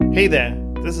Hey there,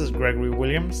 this is Gregory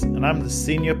Williams, and I'm the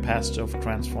senior pastor of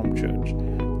Transform Church.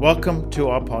 Welcome to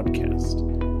our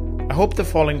podcast. I hope the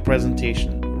following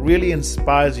presentation really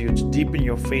inspires you to deepen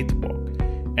your faith walk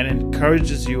and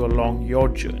encourages you along your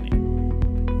journey.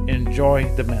 Enjoy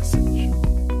the message.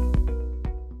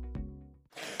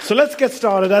 So let's get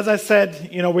started. As I said,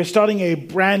 we're starting a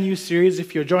brand new series.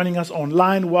 If you're joining us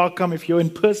online, welcome. If you're in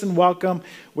person, welcome.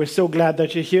 We're so glad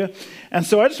that you're here. And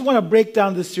so I just want to break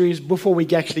down this series before we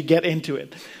actually get into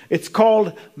it. It's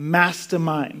called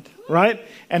Mastermind, right?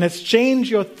 And it's change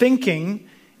your thinking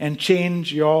and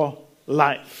change your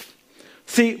life.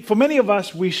 See, for many of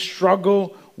us, we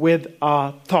struggle with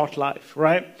our thought life,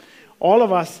 right? All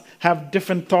of us have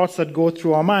different thoughts that go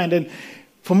through our mind. And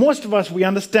for most of us, we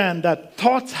understand that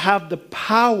thoughts have the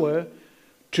power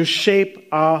to shape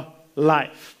our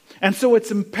life. And so it's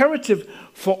imperative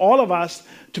for all of us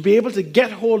to be able to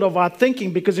get hold of our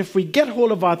thinking, because if we get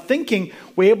hold of our thinking,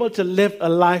 we're able to live a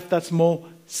life that's more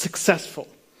successful.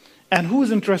 And who's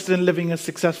interested in living a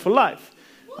successful life?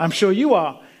 I'm sure you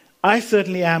are. I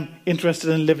certainly am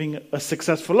interested in living a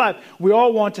successful life. We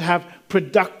all want to have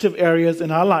productive areas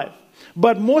in our life.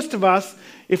 But most of us,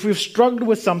 if we've struggled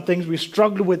with some things, we've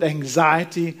struggled with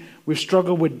anxiety, we've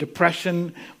struggled with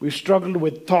depression, we've struggled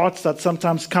with thoughts that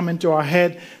sometimes come into our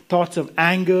head, thoughts of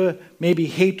anger, maybe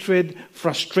hatred,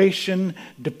 frustration,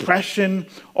 depression,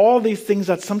 all these things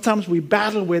that sometimes we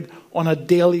battle with on a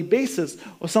daily basis,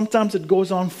 or sometimes it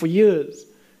goes on for years,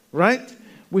 right?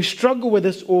 We struggle with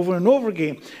this over and over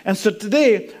again. And so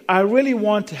today, I really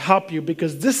want to help you,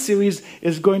 because this series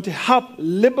is going to help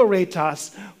liberate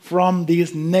us from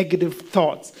these negative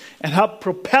thoughts and help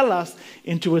propel us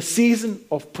into a season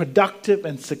of productive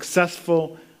and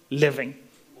successful living.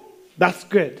 That's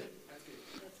good.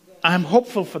 I'm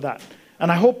hopeful for that.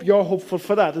 And I hope you're hopeful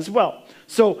for that as well.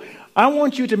 So I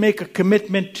want you to make a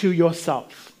commitment to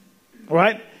yourself, all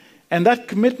right? And that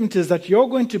commitment is that you're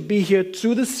going to be here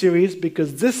through this series,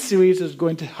 because this series is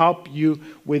going to help you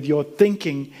with your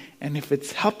thinking. And if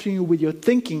it's helping you with your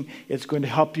thinking, it's going to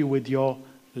help you with your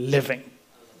living.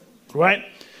 Right?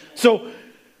 So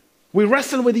we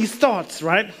wrestle with these thoughts,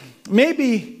 right?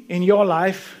 Maybe in your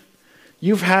life,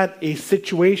 you've had a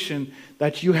situation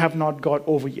that you have not got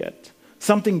over yet.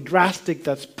 Something drastic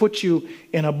that's put you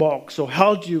in a box, or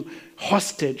held you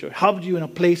hostage, or held you in a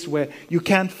place where you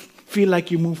can't feel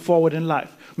like you move forward in life.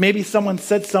 Maybe someone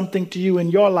said something to you in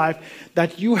your life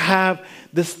that you have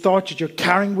this thought that you're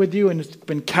carrying with you, and it's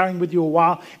been carrying with you a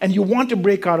while, and you want to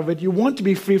break out of it. You want to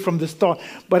be free from this thought,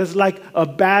 but it's like a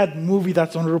bad movie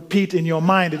that's on repeat in your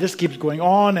mind. It just keeps going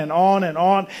on and on and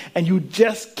on, and you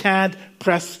just can't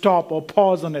press stop or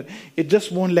pause on it. It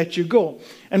just won't let you go.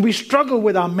 And we struggle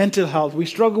with our mental health. We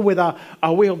struggle with our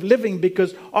way of living,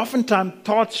 because oftentimes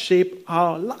thoughts shape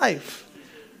our life.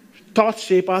 Thoughts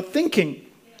shape our thinking.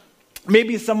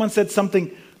 Maybe someone said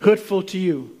something hurtful to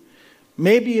you.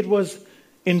 Maybe it was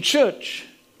in church.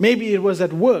 Maybe it was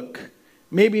at work.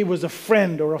 Maybe it was a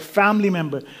friend or a family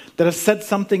member that has said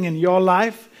something in your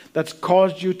life that's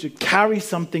caused you to carry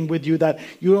something with you that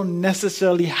you don't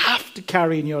necessarily have to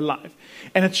carry in your life.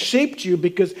 And it's shaped you,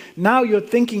 because now you're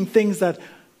thinking things that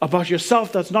about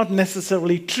yourself that's not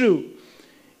necessarily true.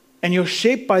 And you're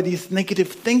shaped by these negative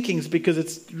thinkings, because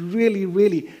it's really,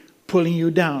 really pulling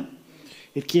you down.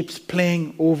 It keeps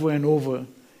playing over and over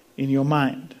in your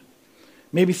mind.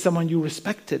 Maybe someone you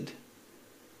respected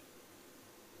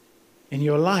in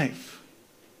your life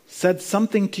said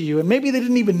something to you, and maybe they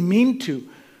didn't even mean to,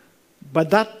 but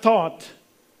that thought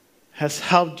has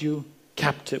held you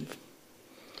captive.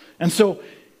 And so,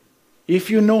 if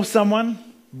you know someone,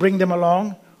 bring them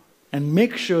along and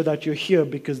make sure that you're here,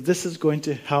 because this is going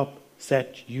to help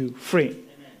set you free.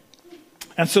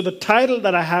 And so the title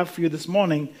that I have for you this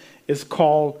morning is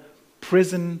called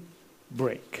Prison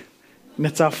Break. And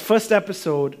it's our first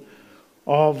episode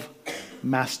of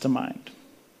Mastermind.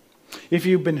 If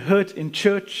you've been hurt in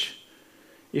church,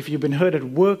 if you've been hurt at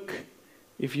work,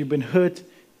 if you've been hurt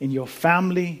in your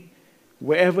family,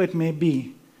 wherever it may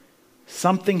be,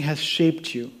 something has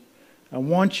shaped you. I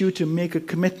want you to make a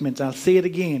commitment. I'll say it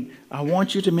again. I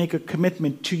want you to make a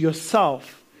commitment to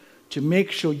yourself to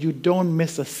make sure you don't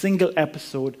miss a single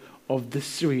episode of this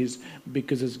series,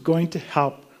 because it's going to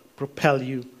help propel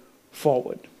you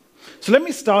forward. So let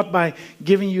me start by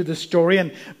giving you the story,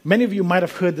 and many of you might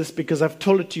have heard this because I've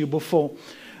told it to you before.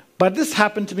 But this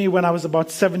happened to me when I was about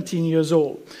 17 years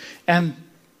old. And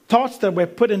thoughts that were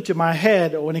put into my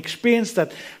head, or an experience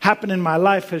that happened in my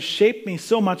life, has shaped me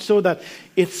so much so that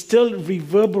it still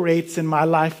reverberates in my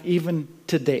life even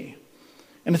today.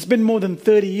 And it's been more than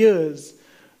 30 years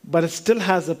but it still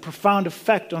has a profound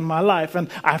effect on my life. And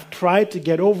I've tried to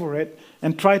get over it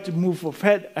and tried to move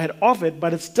ahead of it,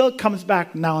 but it still comes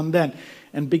back now and then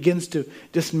and begins to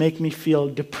just make me feel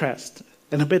depressed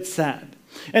and a bit sad.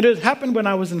 And it happened when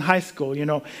I was in high school.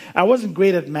 I wasn't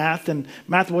great at math, and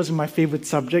math wasn't my favorite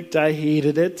subject. I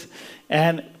hated it.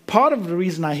 And part of the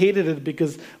reason I hated it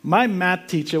because my math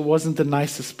teacher wasn't the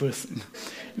nicest person.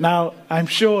 Now, I'm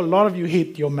sure a lot of you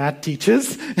hate your math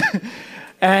teachers,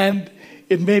 and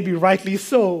it may be rightly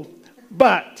so.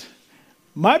 But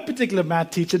my particular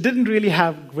math teacher didn't really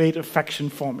have great affection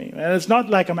for me. And it's not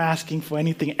like I'm asking for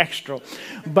anything extra.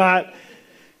 But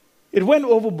it went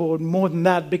overboard more than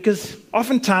that, because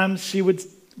oftentimes she would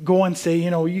go and say,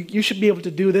 you should be able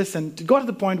to do this, and to go to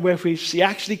the point where she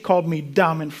actually called me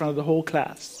dumb in front of the whole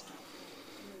class.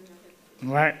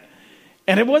 Right?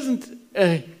 And it wasn't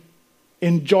an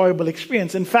enjoyable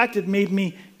experience. In fact, it made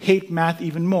me hate math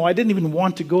even more. I didn't even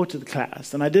want to go to the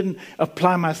class, and I didn't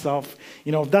apply myself.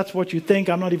 If that's what you think,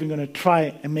 I'm not even going to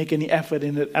try and make any effort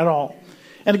in it at all.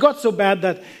 And it got so bad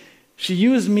that she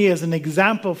used me as an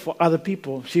example for other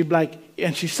people.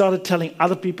 And she started telling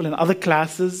other people in other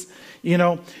classes,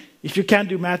 if you can't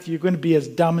do math, you're going to be as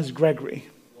dumb as Gregory.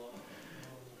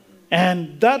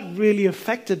 And that really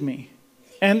affected me.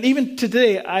 And even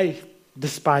today, I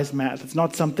despise math. It's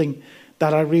not something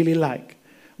that I really like.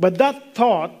 But that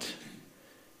thought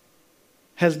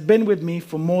has been with me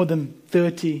for more than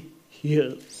 30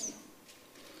 years.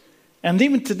 And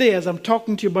even today, as I'm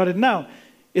talking to you about it now,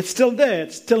 it's still there.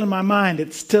 It's still in my mind.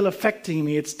 It's still affecting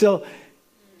me. It's still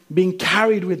being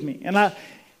carried with me.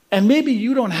 And maybe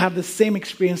you don't have the same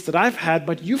experience that I've had,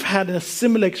 but you've had a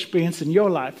similar experience in your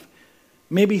life.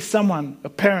 Maybe someone, a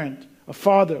parent, a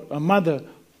father, a mother,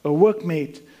 a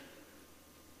workmate,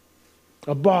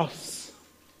 a boss,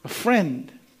 a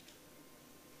friend,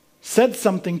 said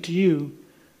something to you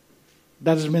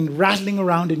that has been rattling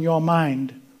around in your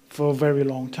mind for a very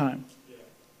long time.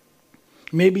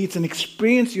 Maybe it's an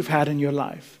experience you've had in your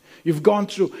life. You've gone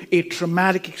through a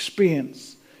traumatic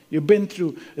experience. You've been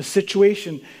through a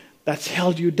situation that's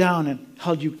held you down and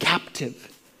held you captive.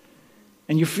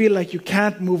 And you feel like you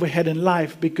can't move ahead in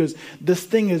life because this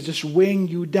thing is just weighing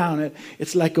you down.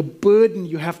 It's like a burden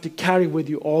you have to carry with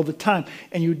you all the time.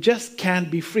 And you just can't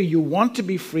be free. You want to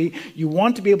be free. You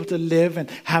want to be able to live and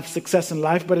have success in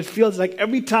life. But it feels like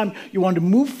every time you want to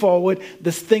move forward,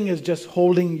 this thing is just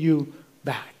holding you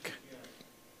back.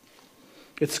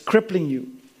 It's crippling you.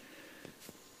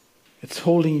 It's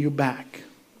holding you back.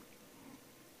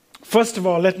 First of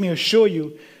all, let me assure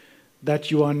you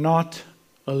that you are not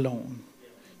alone.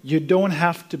 You don't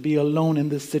have to be alone in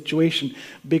this situation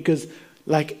because,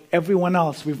 like everyone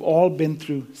else, we've all been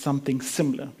through something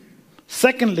similar.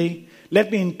 Secondly,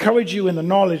 let me encourage you in the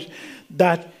knowledge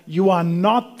that you are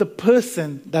not the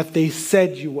person that they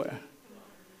said you were.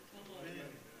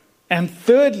 And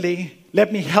thirdly,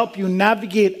 let me help you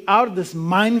navigate out of this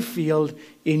minefield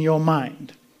in your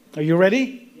mind. Are you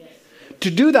ready? Yes. To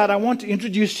do that, I want to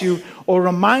introduce you or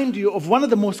remind you of one of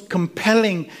the most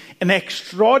compelling and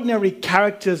extraordinary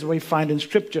characters we find in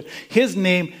Scripture. His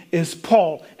name is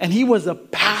Paul, and he was a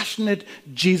passionate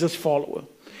Jesus follower.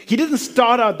 He didn't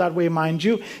start out that way, mind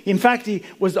you. In fact, he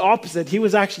was the opposite. He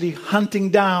was actually hunting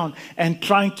down and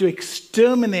trying to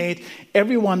exterminate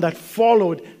everyone that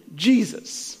followed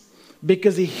Jesus,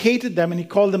 because he hated them, and he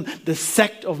called them the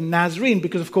sect of Nazarene,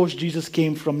 because of course Jesus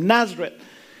came from Nazareth.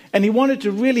 And he wanted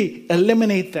to really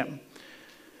eliminate them.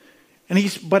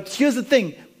 But here's the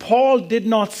thing, Paul did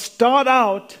not start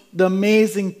out the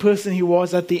amazing person he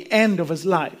was at the end of his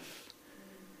life.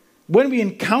 When we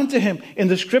encounter him in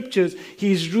the Scriptures,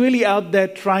 he's really out there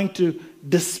trying to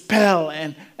dispel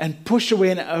and push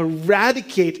away and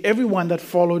eradicate everyone that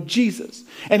followed Jesus.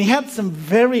 And he had some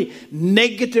very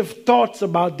negative thoughts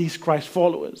about these Christ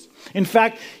followers. In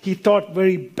fact, he thought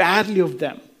very badly of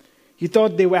them. He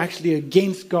thought they were actually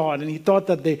against God, and he thought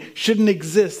that they shouldn't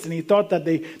exist, and he thought that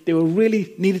they were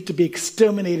really needed to be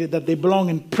exterminated, that they belong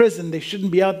in prison, they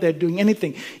shouldn't be out there doing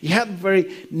anything. He had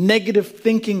very negative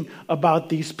thinking about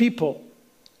these people.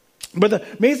 But the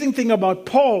amazing thing about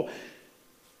Paul,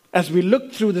 as we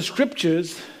look through the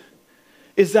Scriptures,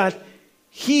 is that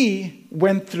he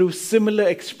went through similar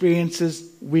experiences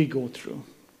we go through.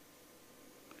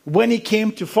 When he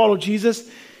came to follow Jesus,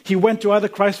 he went to other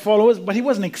Christ followers, but he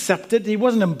wasn't accepted. He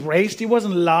wasn't embraced. He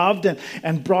wasn't loved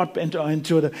and brought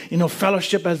into the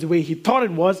fellowship as the way he thought it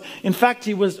was. In fact,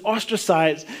 he was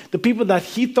ostracized. The people that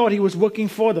he thought he was working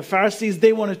for, the Pharisees,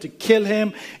 they wanted to kill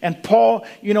him. And Paul,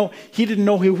 he didn't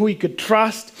know who he could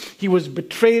trust. He was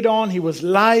betrayed on. He was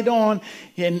lied on.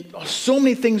 And so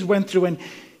many things went through. And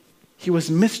he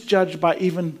was misjudged by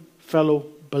even fellow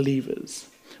believers.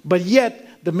 But yet,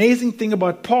 the amazing thing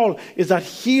about Paul is that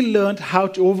he learned how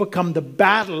to overcome the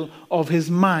battle of his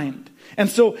mind. And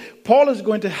so Paul is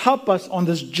going to help us on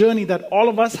this journey that all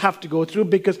of us have to go through,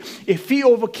 because if he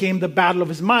overcame the battle of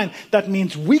his mind, that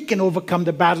means we can overcome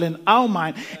the battle in our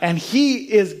mind. And he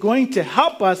is going to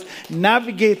help us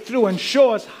navigate through and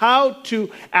show us how to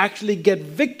actually get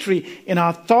victory in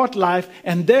our thought life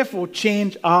and therefore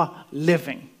change our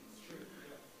living.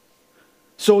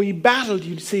 So he battled,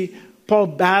 you see, Paul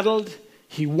battled,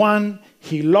 he won,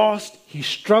 he lost, he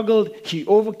struggled, he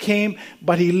overcame,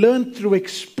 but he learned through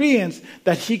experience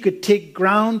that he could take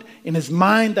ground in his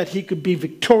mind, that he could be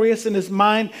victorious in his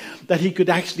mind, that he could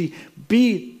actually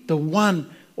be the one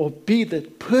or be the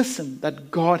person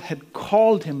that God had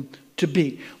called him to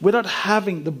be, without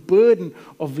having the burden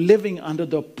of living under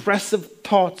the oppressive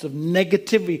thoughts of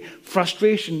negativity,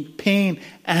 frustration, pain,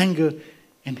 anger,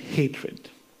 and hatred.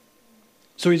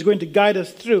 So he's going to guide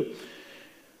us through.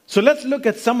 So let's look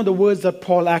at some of the words that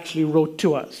Paul actually wrote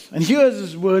to us. And here's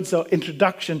his words of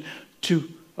introduction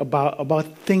to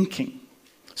about thinking.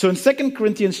 So in 2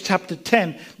 Corinthians chapter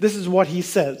 10, this is what he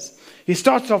says. He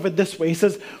starts off with this way. He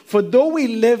says, "For though we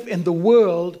live in the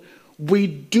world, we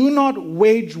do not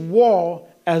wage war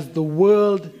as the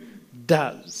world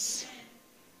does."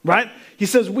 Right? He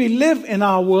says we live in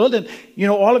our world, and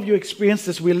all of you experience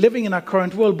this. We're living in our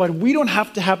current world, but we don't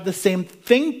have to have the same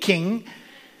thinking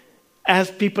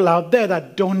as people out there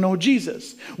that don't know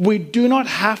Jesus. We do not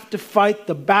have to fight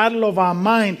the battle of our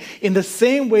mind in the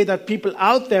same way that people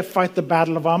out there fight the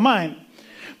battle of our mind.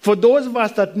 For those of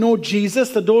us that know Jesus,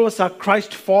 that those of us are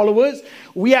Christ followers,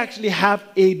 we actually have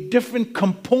a different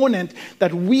component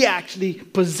that we actually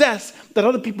possess that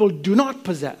other people do not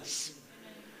possess.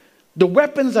 The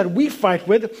weapons that we fight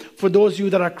with, for those of you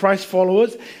that are Christ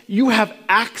followers, you have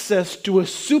access to a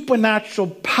supernatural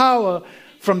power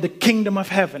from the kingdom of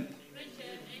heaven.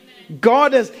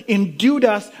 God has endued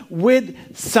us with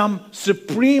some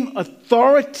supreme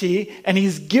authority, and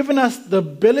He's given us the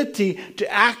ability to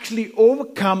actually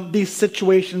overcome these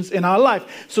situations in our life.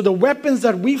 So the weapons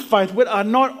that we fight with are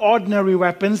not ordinary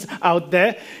weapons out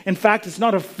there. In fact, it's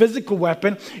not a physical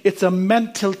weapon. It's a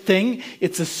mental thing.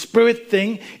 It's a spirit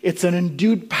thing. It's an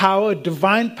endued power, a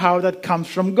divine power that comes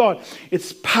from God.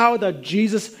 It's power that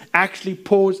Jesus actually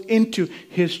pours into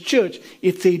His church.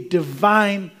 It's a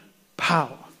divine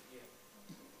power.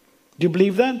 Do you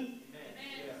believe that? Amen.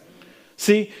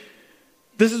 See,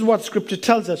 this is what Scripture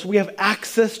tells us. We have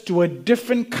access to a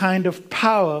different kind of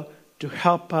power to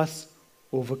help us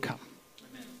overcome.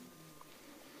 Amen.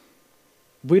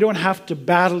 We don't have to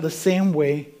battle the same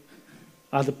way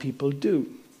other people do.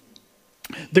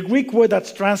 The Greek word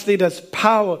that's translated as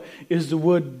power is the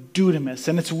word dunamis,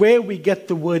 and it's where we get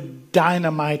the word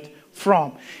dynamite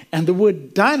from. And the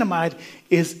word dynamite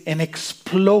is an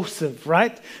explosive,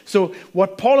 right? So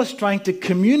what Paul is trying to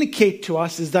communicate to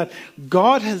us is that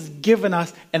God has given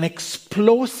us an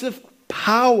explosive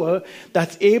power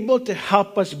that's able to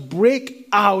help us break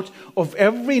out of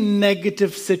every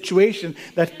negative situation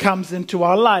that comes into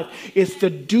our life. It's the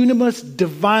dunamis,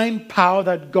 divine power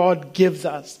that God gives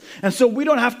us. And so we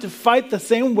don't have to fight the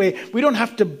same way. We don't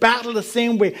have to battle the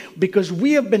same way, because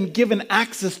we have been given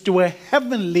access to a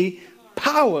heavenly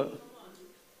power.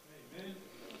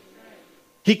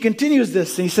 He continues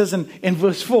this, and he says in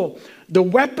verse 4, "The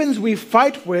weapons we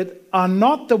fight with are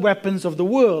not the weapons of the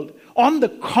world. On the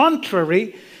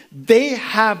contrary, they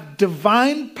have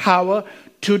divine power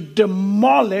to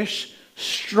demolish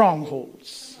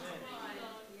strongholds."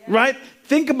 Right?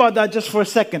 Think about that just for a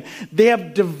second. They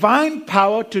have divine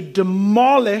power to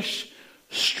demolish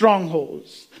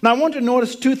strongholds. Now I want to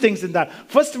notice two things in that.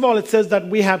 First of all, it says that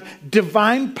we have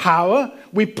divine power.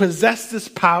 We possess this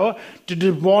power to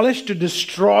demolish, to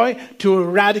destroy, to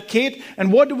eradicate.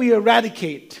 And what do we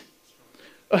eradicate?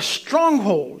 A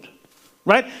stronghold.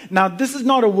 Right? Now, this is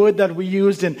not a word that we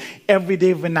use in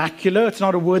everyday vernacular. It's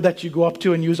not a word that you go up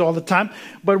to and use all the time.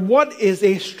 But what is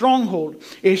a stronghold?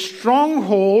 A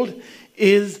stronghold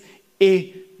is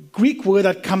a Greek word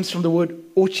that comes from the word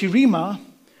ochirima,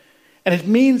 and it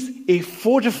means a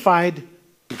fortified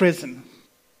prison.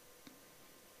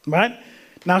 Right?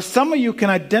 Now, some of you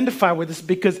can identify with this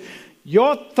because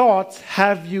your thoughts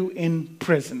have you in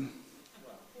prison.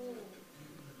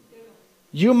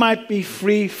 You might be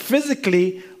free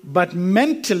physically, but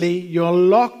mentally you're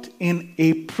locked in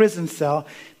a prison cell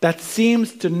that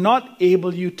seems to not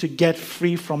able you to get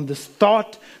free from this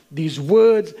thought, these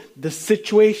words, the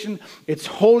situation. It's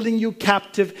holding you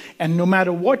captive, and no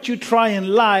matter what you try in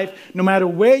life, no matter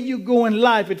where you go in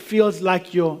life, it feels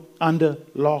like you're under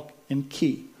lock and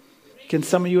key. Can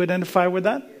some of you identify with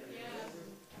that?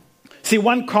 See,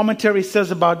 one commentary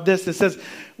says about this, it says,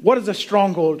 what is a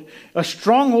stronghold? A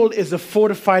stronghold is a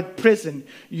fortified prison.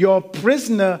 You're a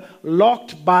prisoner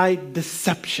locked by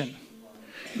deception.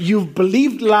 You've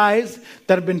believed lies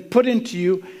that have been put into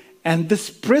you, and this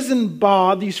prison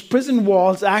bar, these prison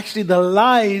walls, are actually the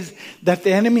lies that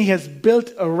the enemy has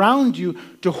built around you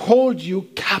to hold you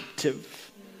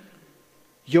captive.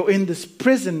 You're in this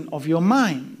prison of your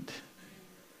mind,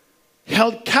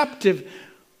 held captive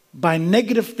by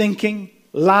negative thinking,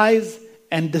 lies,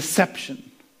 and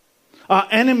deception. Our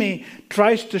enemy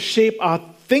tries to shape our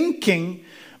thinking,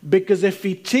 because if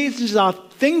he changes our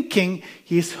thinking,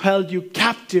 he's held you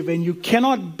captive, and you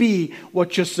cannot be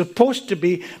what you're supposed to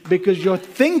be because your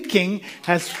thinking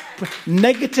has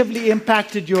negatively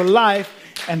impacted your life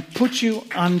and put you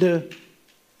under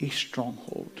a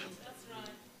stronghold.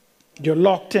 You're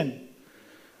locked in.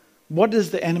 What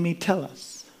does the enemy tell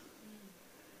us?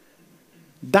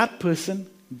 That person,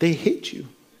 they hate you.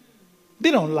 They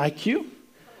don't like you.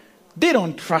 They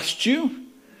don't trust you.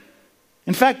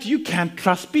 In fact, you can't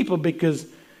trust people because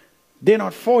they're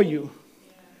not for you.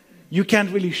 You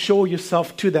can't really show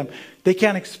yourself to them. They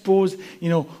can't expose,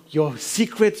 your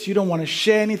secrets. You don't want to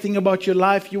share anything about your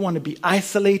life. You want to be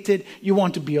isolated. You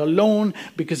want to be alone,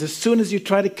 because as soon as you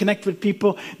try to connect with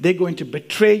people, they're going to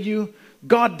betray you.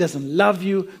 God doesn't love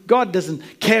you. God doesn't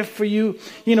care for you.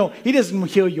 He doesn't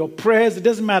hear your prayers. It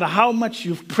doesn't matter how much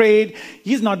you've prayed.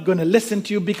 He's not going to listen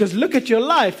to you, because look at your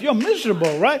life. You're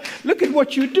miserable, right? Look at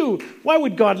what you do. Why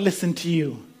would God listen to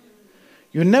you?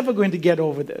 You're never going to get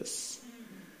over this,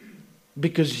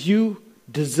 because you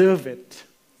deserve it,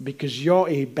 because you're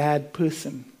a bad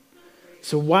person.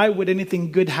 So why would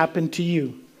anything good happen to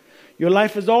you? Your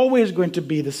life is always going to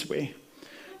be this way.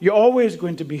 You're always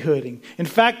going to be hurting. In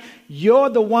fact,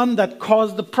 you're the one that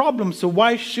caused the problem. So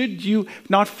why should you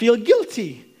not feel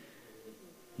guilty?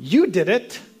 You did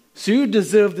it. So you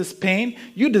deserve this pain.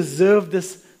 You deserve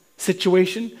this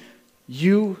situation.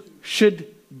 You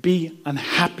should be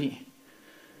unhappy.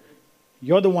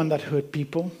 You're the one that hurt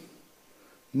people.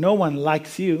 No one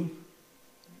likes you.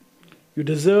 You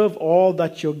deserve all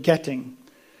that you're getting.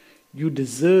 You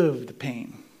deserve the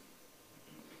pain.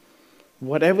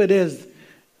 Whatever it is,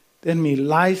 the enemy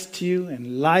lies to you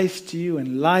and lies to you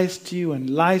and lies to you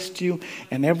and lies to you.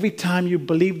 And every time you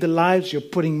believe the lies, you're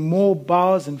putting more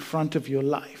bars in front of your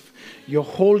life. You're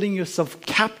holding yourself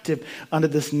captive under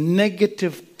this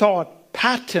negative thought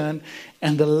pattern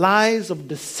and the lies of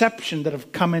deception that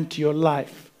have come into your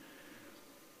life.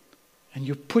 And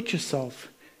you put yourself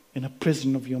in a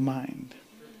prison of your mind.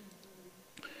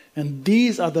 And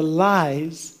these are the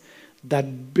lies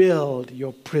that build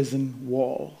your prison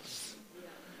walls.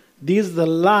 These are the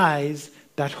lies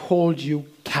that hold you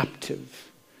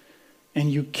captive.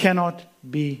 And you cannot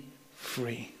be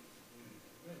free.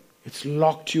 It's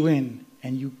locked you in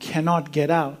and you cannot get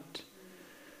out.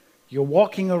 You're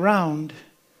walking around,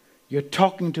 you're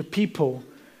talking to people,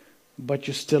 but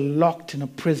you're still locked in a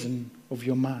prison of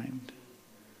your mind.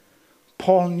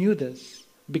 Paul knew this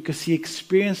because he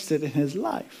experienced it in his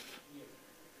life.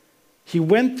 He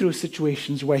went through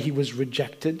situations where he was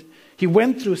rejected. He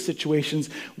went through situations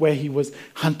where he was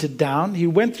hunted down. He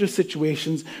went through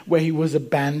situations where he was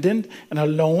abandoned and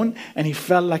alone, and he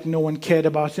felt like no one cared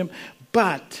about him.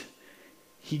 But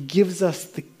he gives us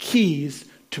the keys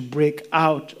to break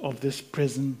out of this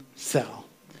prison cell.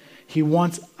 He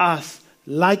wants us,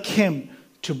 like him,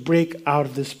 to break out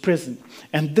of this prison.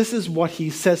 And this is what he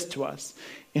says to us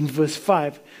in verse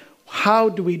 5. How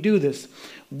do we do this?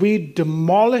 We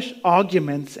demolish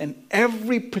arguments and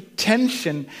every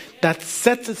pretension that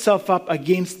sets itself up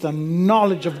against the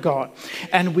knowledge of God.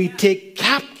 And we take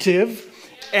captive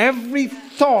every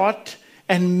thought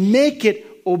and make it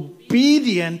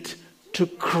obedient to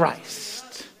Christ.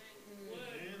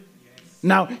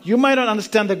 Now, you might not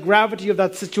understand the gravity of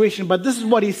that situation, but this is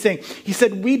what he's saying. He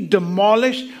said, we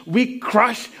demolish, we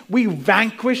crush, we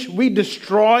vanquish, we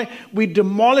destroy, we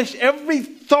demolish every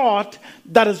thought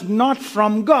that is not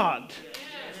from God.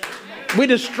 We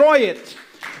destroy it.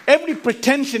 Every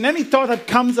pretension, any thought that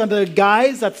comes under the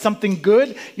guise that's something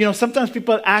good. Sometimes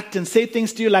people act and say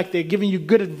things to you like they're giving you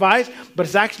good advice, but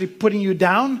it's actually putting you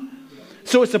down.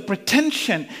 So it's a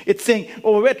pretension. It's saying,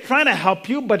 we're trying to help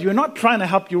you, but you're not trying to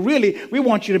help you really. We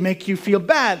want you to make you feel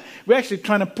bad. We're actually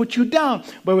trying to put you down,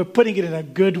 but we're putting it in a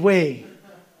good way.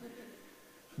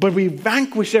 But we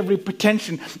vanquish every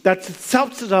pretension that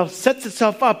sets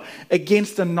itself up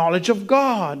against the knowledge of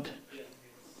God.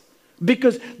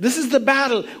 Because this is the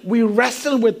battle. We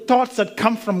wrestle with thoughts that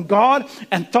come from God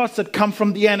and thoughts that come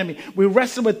from the enemy. We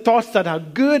wrestle with thoughts that are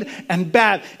good and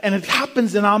bad. And it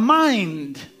happens in our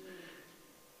mind.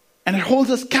 And it holds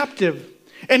us captive.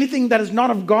 Anything that is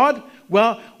not of God,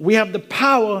 well, we have the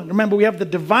power. Remember, we have the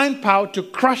divine power to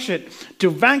crush it, to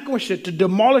vanquish it, to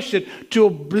demolish it, to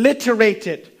obliterate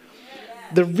it.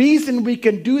 The reason we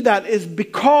can do that is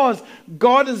because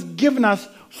God has given us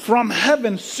from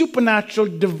heaven supernatural,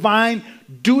 divine,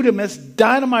 dunamis,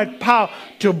 dynamite power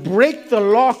to break the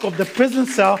lock of the prison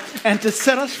cell and to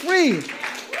set us free.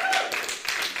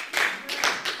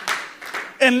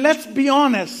 And let's be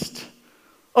honest,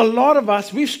 a lot of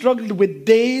us, we've struggled with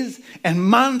days and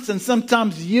months and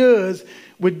sometimes years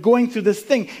with going through this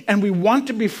thing. And we want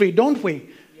to be free, don't we?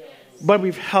 Yes. But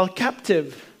we've held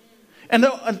captive. And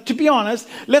to be honest,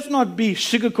 let's not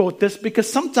sugarcoat this,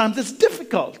 because sometimes it's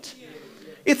difficult.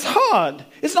 It's hard.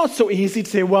 It's not so easy to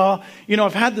say, well,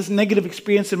 I've had this negative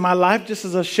experience in my life, just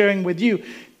as I was sharing with you.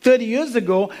 30 years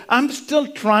ago, I'm still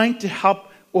trying to help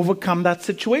overcome that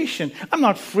situation. I'm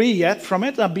not free yet from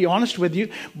it, I'll be honest with you,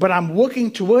 but I'm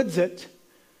working towards it.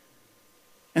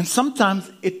 And sometimes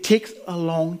it takes a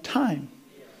long time.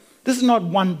 This is not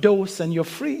one dose and you're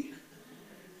free.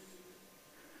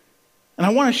 And I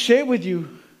want to share with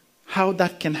you how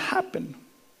that can happen.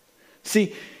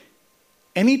 See,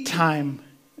 anytime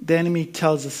the enemy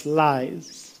tells us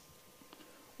lies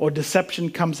or deception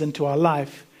comes into our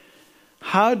life,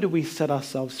 how do we set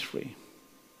ourselves free?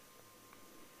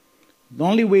 The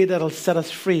only way that'll set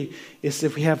us free is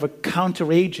if we have a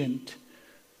counteragent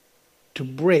to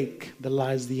break the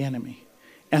lies of the enemy.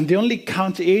 And the only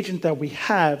counteragent that we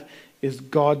have is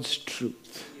God's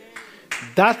truth.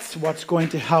 That's what's going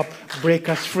to help break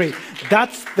us free.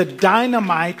 That's the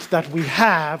dynamite that we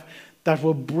have that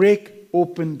will break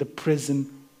open the prison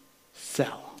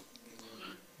cell.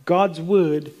 God's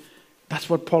word, that's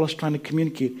what Paul is trying to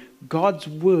communicate. God's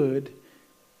word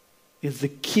is the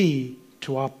key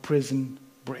to our prison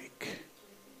break.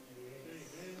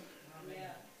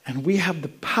 And we have the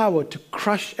power to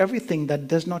crush everything that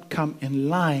does not come in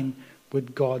line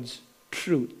with God's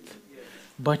truth.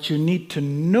 But you need to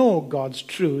know God's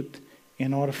truth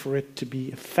in order for it to be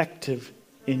effective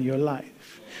in your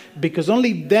life. Because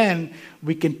only then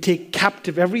we can take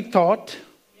captive every thought,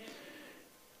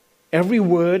 every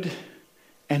word,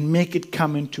 and make it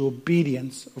come into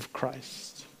obedience of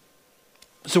Christ.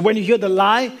 So when you hear the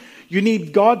lie, you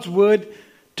need God's word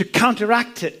to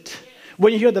counteract it.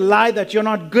 When you hear the lie that you're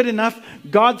not good enough,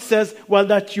 God says, well,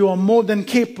 that you are more than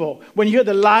capable. When you hear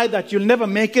the lie that you'll never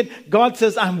make it, God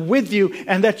says, I'm with you,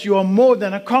 and that you are more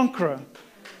than a conqueror.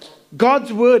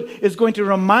 God's word is going to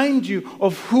remind you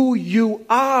of who you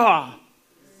are.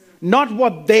 Not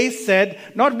what they said,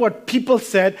 not what people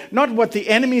said, not what the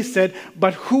enemy said,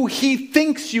 but who he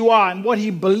thinks you are and what he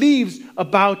believes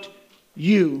about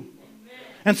you.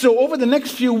 And so over the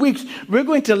next few weeks, we're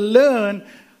going to learn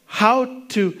how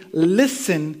to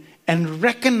listen and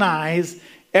recognize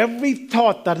every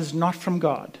thought that is not from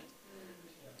God.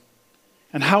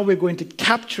 And how we're going to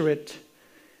capture it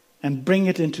and bring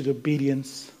it into the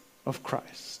obedience of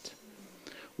Christ.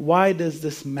 Why does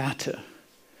this matter?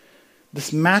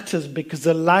 This matters because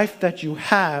the life that you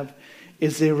have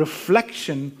is a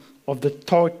reflection of the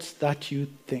thoughts that you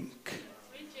think.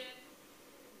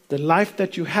 The life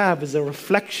that you have is a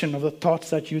reflection of the thoughts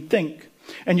that you think.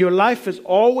 And your life is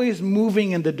always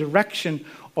moving in the direction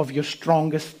of your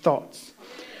strongest thoughts.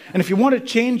 And if you want to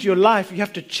change your life, you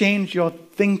have to change your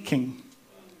thinking.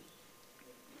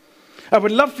 I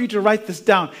would love for you to write this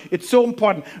down. It's so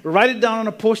important. Write it down on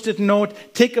a post-it note.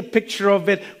 Take a picture of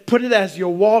it. Put it as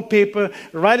your wallpaper.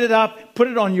 Write it up. Put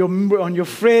it on your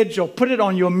fridge, or put it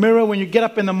on your mirror when you get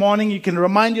up in the morning. You can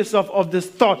remind yourself of this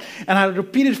thought. And I'll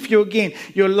repeat it for you again.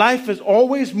 Your life is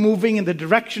always moving in the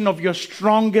direction of your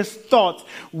strongest thoughts.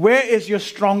 Where is your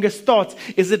strongest thoughts?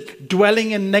 Is it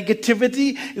dwelling in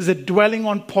negativity? Is it dwelling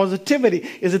on positivity?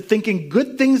 Is it thinking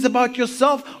good things about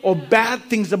yourself or bad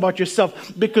things about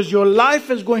yourself? Because your life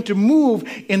is going to move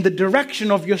in the direction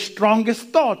of your strongest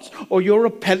thoughts or your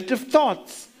repetitive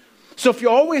thoughts. So if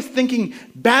you're always thinking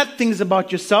bad things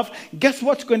about yourself, guess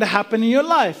what's going to happen in your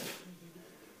life?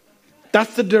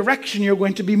 That's the direction you're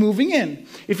going to be moving in.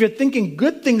 If you're thinking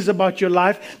good things about your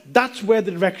life, that's where the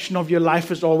direction of your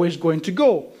life is always going to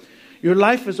go. Your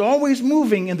life is always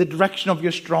moving in the direction of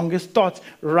your strongest thoughts.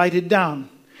 Write it down.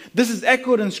 This is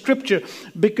echoed in Scripture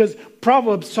because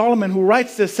Proverbs, Solomon, who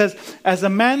writes this, says, as a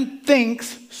man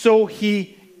thinks, so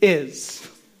he is.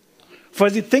 For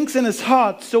as he thinks in his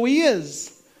heart, so he is.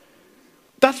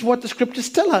 That's what the Scriptures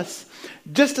tell us.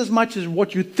 Just as much as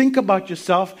what you think about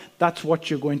yourself, that's what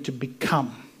you're going to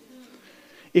become.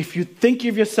 If you think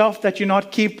of yourself that you're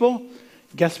not capable,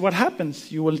 guess what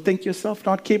happens? You will think yourself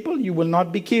not capable, you will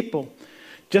not be capable.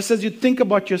 Just as you think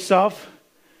about yourself,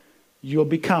 you'll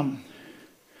become.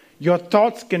 Your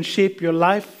thoughts can shape your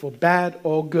life for bad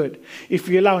or good. If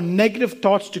you allow negative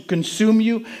thoughts to consume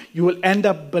you, you will end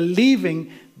up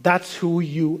believing that's who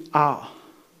you are.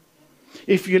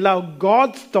 If you allow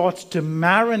God's thoughts to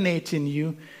marinate in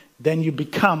you, then you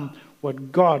become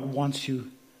what God wants you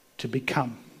to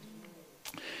become.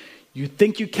 You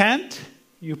think you can't,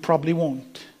 you probably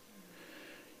won't.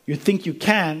 You think you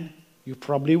can, you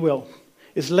probably will.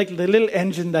 It's like the little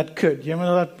engine that could. You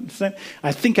remember that saying?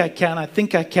 I think I can, I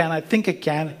think I can, I think I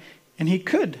can. And he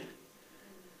could.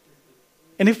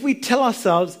 And if we tell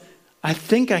ourselves, I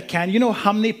think I can, you know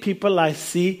how many people I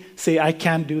see say, I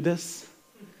can't do this?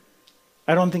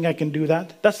 I don't think I can do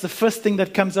that. That's the first thing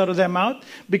that comes out of their mouth.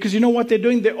 Because you know what they're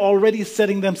doing? They're already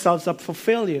setting themselves up for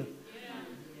failure.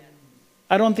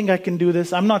 I don't think I can do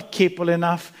this. I'm not capable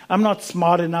enough. I'm not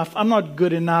smart enough. I'm not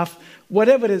good enough.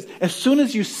 Whatever it is, as soon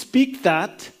as you speak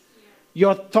that,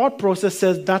 your thought process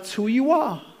says that's who you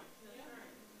are.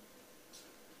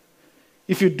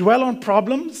 If you dwell on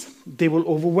problems, they will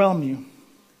overwhelm you.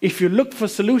 If you look for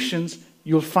solutions,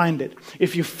 you'll find it.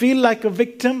 If you feel like a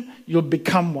victim, you'll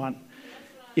become one.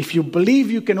 If you believe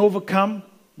you can overcome,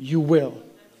 you will.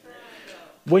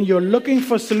 When you're looking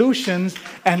for solutions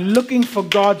and looking for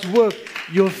God's work,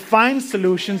 you'll find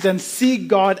solutions and see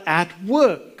God at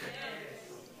work.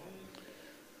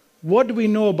 What do we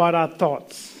know about our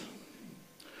thoughts?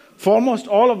 For almost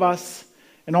all of us,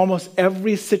 in almost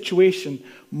every situation,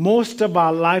 most of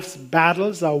our life's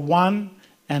battles are won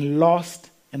and lost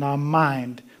in our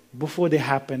mind before they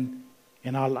happen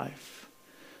in our life.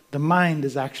 The mind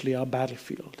is actually our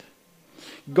battlefield.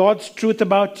 God's truth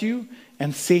about you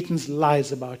and Satan's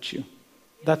lies about you.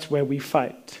 That's where we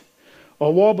fight. A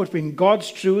war between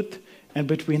God's truth and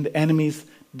between the enemy's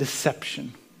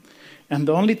deception. And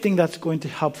the only thing that's going to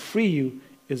help free you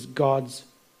is God's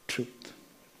truth.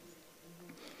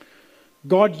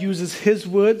 God uses his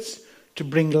words to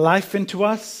bring life into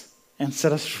us and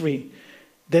set us free.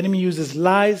 The enemy uses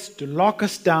lies to lock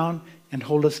us down and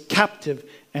hold us captive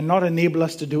and not enable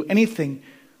us to do anything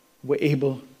we're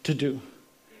able to do.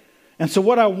 And so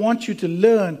what I want you to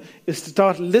learn is to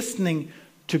start listening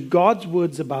to God's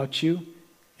words about you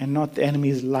and not the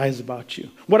enemy's lies about you.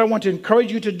 What I want to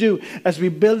encourage you to do as we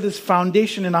build this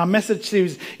foundation in our message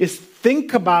series is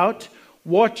think about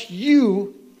what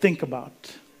you think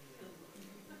about.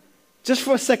 Just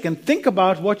for a second, think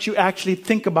about what you actually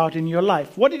think about in your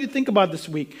life. What did you think about this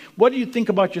week? What did you think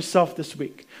about yourself this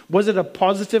week? Was it a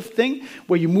positive thing?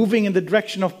 Were you moving in the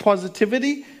direction of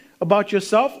positivity about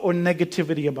yourself or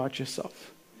negativity about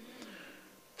yourself?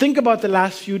 Think about the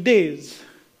last few days.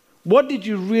 What did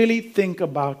you really think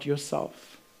about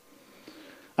yourself?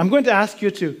 I'm going to ask you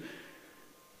to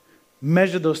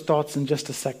measure those thoughts in just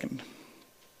a second.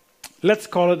 Let's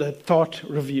call it a thought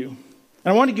review.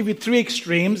 And I want to give you 3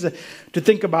 extremes to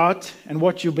think about and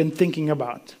what you've been thinking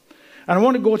about. And I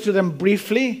want to go through them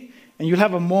briefly, and you'll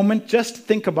have a moment just to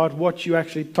think about what you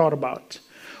actually thought about.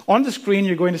 On the screen,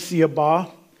 you're going to see a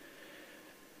bar,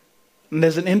 and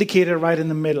there's an indicator right in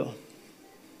the middle.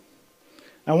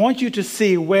 I want you to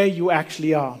see where you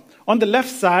actually are. On the left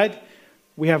side,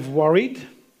 we have worried,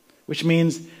 which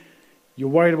means you're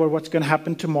worried about what's going to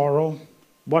happen tomorrow,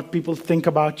 what people think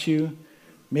about you,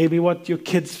 maybe what your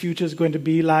kids' future is going to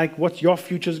be like, what your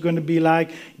future is going to be like.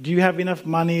 Do you have enough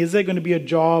money? Is there going to be a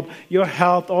job? Your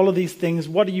health, all of these things.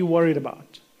 What are you worried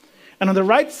about? And on the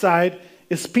right side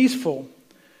is peaceful.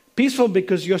 Peaceful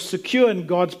because you're secure in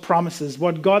God's promises.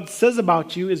 What God says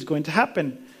about you is going to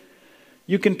happen.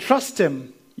 You can trust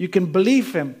him. You can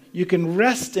believe him. You can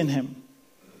rest in him.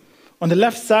 On the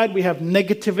left side, we have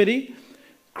negativity,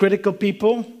 critical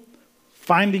people,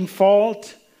 finding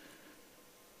fault,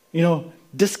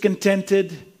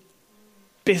 discontented,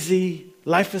 busy,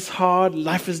 life is hard,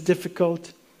 life is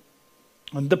difficult.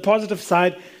 On the positive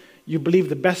side, you believe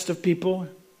the best of people.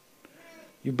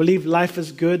 You believe life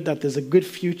is good, that there's a good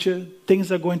future,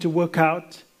 things are going to work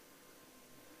out.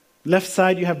 Left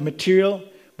side, you have material,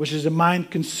 which is a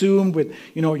mind consumed with,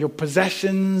 your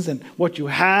possessions and what you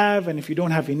have, and if you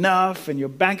don't have enough, and your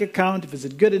bank account, if is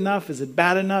it good enough, is it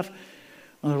bad enough?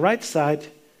 On the right side,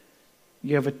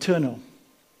 you have eternal,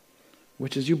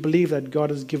 which is you believe that God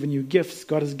has given you gifts,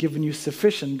 God has given you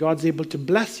sufficient, God's able to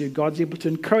bless you, God's able to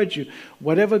encourage you.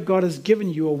 Whatever God has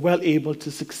given you are well able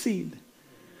to succeed.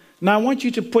 Now I want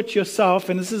you to put yourself,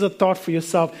 and this is a thought for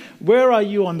yourself, where are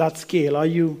you on that scale? Are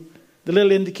you, the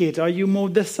little indicator, are you more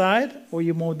this side or are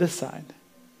you more this side?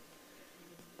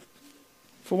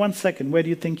 For 1 second, where do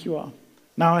you think you are?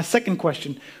 Now a second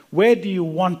question, where do you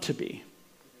want to be?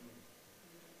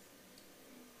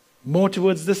 More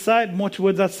towards this side, more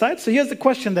towards that side? So here's the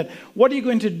question then, what are you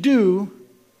going to do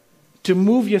to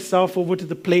move yourself over to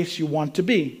the place you want to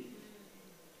be.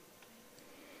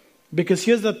 Because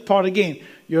here's that part again.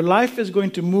 Your life is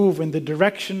going to move in the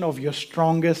direction of your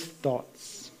strongest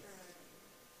thoughts.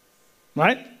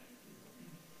 Right?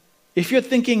 If you're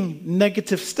thinking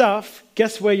negative stuff,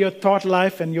 guess where your thought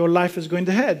life and your life is going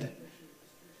to head?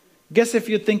 Guess if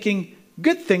you're thinking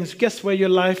good things, guess where your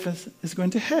life is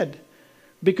going to head?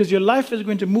 Because your life is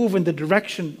going to move in the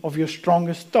direction of your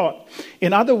strongest thought.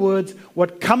 In other words,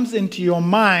 what comes into your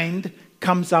mind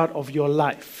comes out of your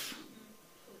life.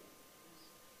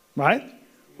 Right?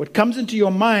 What comes into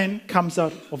your mind comes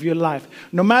out of your life.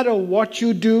 No matter what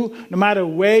you do, no matter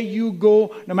where you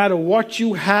go, no matter what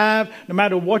you have, no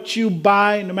matter what you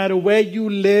buy, no matter where you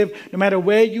live, no matter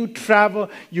where you travel,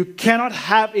 you cannot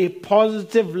have a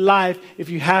positive life if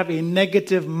you have a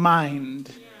negative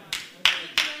mind.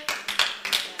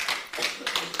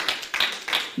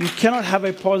 You cannot have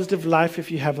a positive life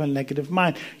if you have a negative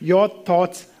mind. Your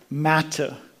thoughts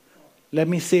matter. Let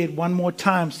me say it one more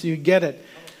time so you get it.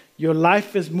 Your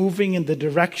life is moving in the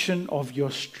direction of your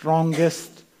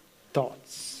strongest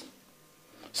thoughts.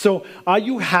 So, are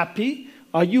you happy?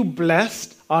 Are you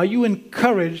blessed? Are you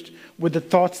encouraged with the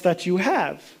thoughts that you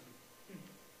have?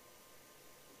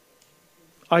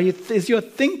 Is your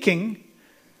thinking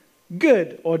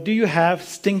good, or do you have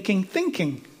stinking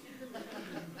thinking?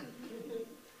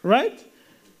 Right?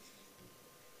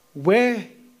 Where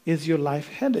is your life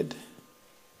headed?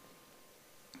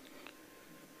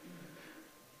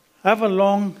 I have a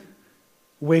long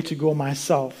way to go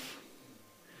myself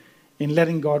in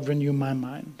letting God renew my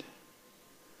mind.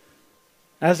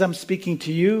 As I'm speaking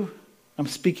to you, I'm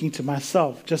speaking to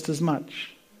myself just as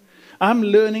much. I'm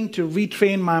learning to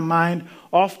retrain my mind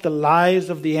off the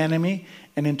lies of the enemy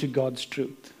and into God's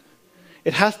truth.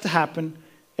 It has to happen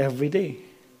every day.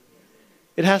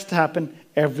 It has to happen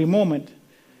every moment.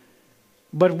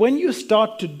 But when you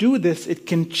start to do this, it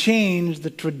can change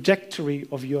the trajectory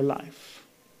of your life.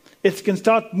 It can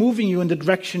start moving you in the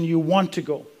direction you want to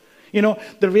go. You know,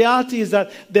 the reality is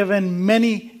that there have been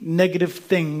many negative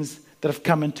things that have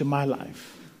come into my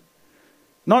life.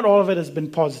 Not all of it has been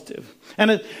positive.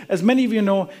 And as many of you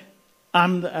know,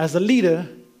 as a leader,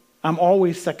 I'm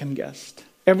always second-guessed.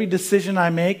 Every decision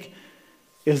I make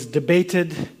is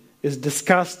debated, is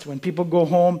discussed. When people go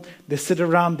home, they sit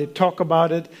around, they talk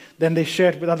about it, then they share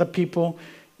it with other people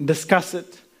and discuss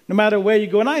it. No matter where you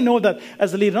go. And I know that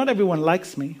as a leader, not everyone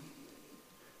likes me.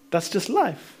 That's just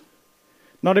life.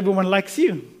 Not everyone likes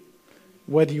you.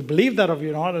 Whether you believe that or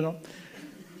you don't, I don't know.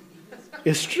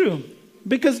 It's true.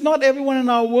 Because not everyone in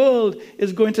our world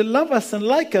is going to love us and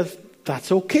like us.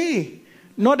 That's okay.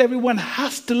 Not everyone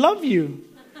has to love you.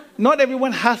 Not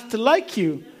everyone has to like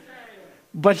you.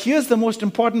 But here's the most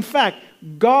important fact.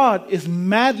 God is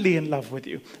madly in love with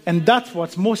you. And that's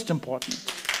what's most important.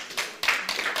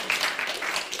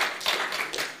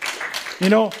 You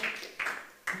know,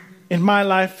 in my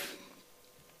life,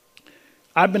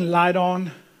 I've been lied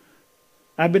on,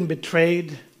 I've been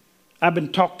betrayed, I've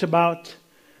been talked about.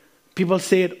 People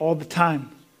say it all the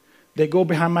time. They go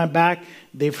behind my back,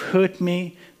 they've hurt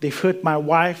me, they've hurt my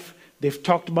wife, they've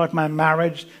talked about my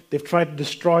marriage, they've tried to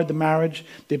destroy the marriage,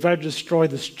 they've tried to destroy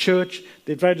this church,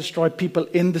 they've tried to destroy people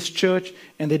in this church,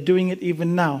 and they're doing it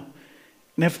even now.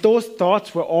 And if those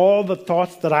thoughts were all the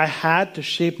thoughts that I had to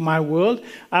shape my world,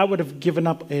 I would have given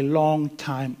up a long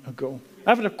time ago.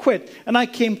 I would have quit. And I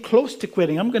came close to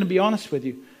quitting. I'm going to be honest with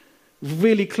you.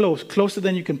 Really close. Closer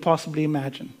than you can possibly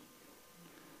imagine.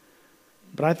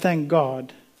 But I thank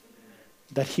God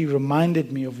that He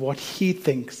reminded me of what He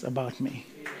thinks about me.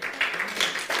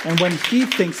 And when He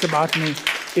thinks about me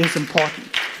is important.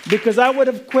 Because I would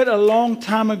have quit a long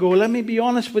time ago. Let me be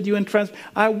honest with you and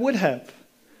I would have.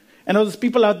 And are those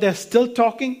people out there still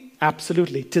talking?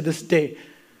 Absolutely, to this day.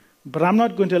 But I'm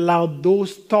not going to allow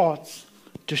those thoughts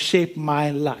to shape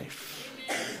my life.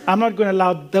 I'm not going to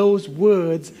allow those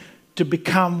words to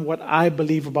become what I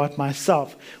believe about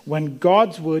myself. When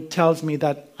God's word tells me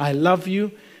that I love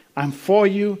you, I'm for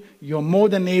you, you're more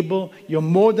than able, you're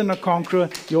more than a conqueror,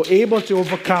 you're able to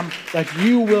overcome, that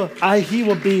He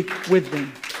will be with me.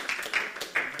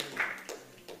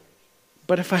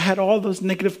 But if I had all those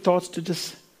negative thoughts to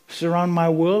just surround my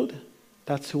world,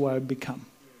 that's who I would become.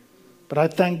 But I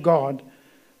thank God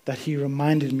that He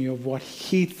reminded me of what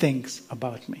He thinks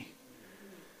about me.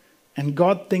 And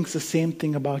God thinks the same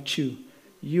thing about you.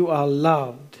 You are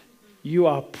loved. You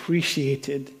are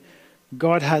appreciated.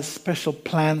 God has special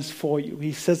plans for you.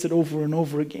 He says it over and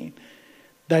over again.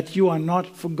 That you are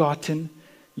not forgotten.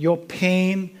 Your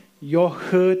pain, your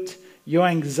hurt, your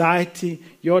anxiety,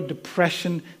 your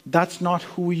depression, that's not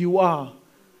who you are.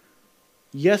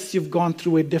 Yes, you've gone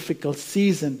through a difficult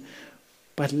season,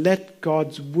 But let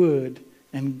God's word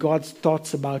and God's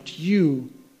thoughts about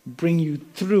you bring you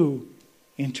through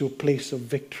into a place of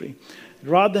victory.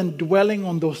 Rather than dwelling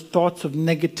on those thoughts of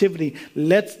negativity,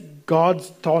 let God's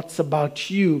thoughts about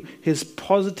you, His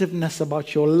positiveness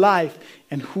about your life,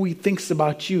 and who He thinks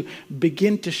about you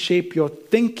begin to shape your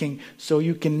thinking so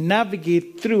you can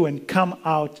navigate through and come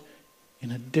out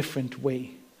in a different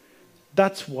way.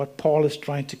 That's what Paul is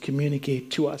trying to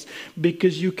communicate to us.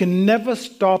 Because you can never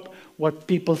stop what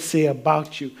people say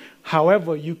about you.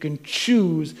 However, you can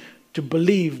choose to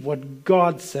believe what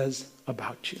God says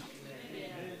about you.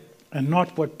 Amen. And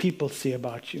not what people say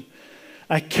about you.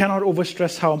 I cannot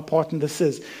overstress how important this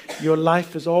is. Your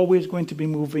life is always going to be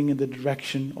moving in the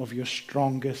direction of your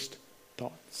strongest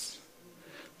thoughts.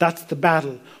 That's the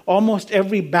battle. Almost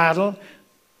every battle,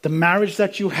 the marriage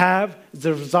that you have is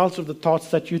the result of the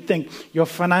thoughts that you think. Your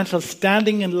financial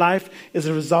standing in life is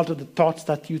a result of the thoughts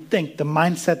that you think, the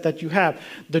mindset that you have.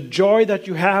 The joy that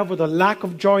you have or the lack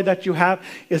of joy that you have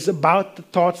is about the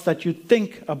thoughts that you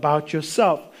think about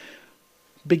yourself.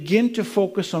 Begin to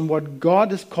focus on what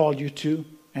God has called you to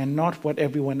and not what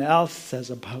everyone else says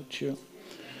about you.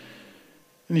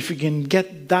 And if you can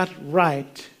get that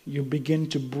right, you begin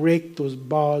to break those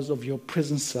bars of your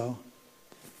prison cell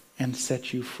and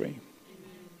set you free.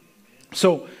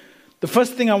 So, the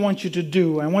first thing I want you to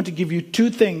do, I want to give you two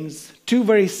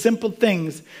very simple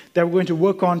things that we're going to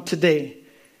work on today.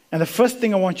 And the first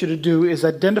thing I want you to do is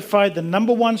identify the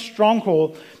number one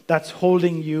stronghold that's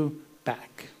holding you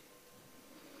back.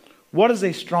 What is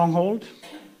a stronghold?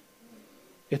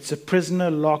 It's a prisoner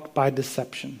locked by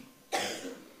deception.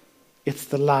 It's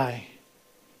the lie.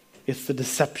 It's the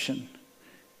deception.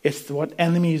 It's what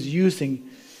enemy is using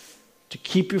to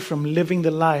keep you from living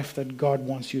the life that God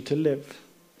wants you to live.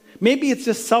 Maybe it's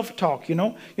just self-talk, You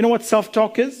know what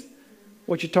self-talk is?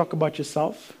 What you talk about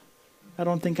yourself. I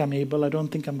don't think I'm able. I don't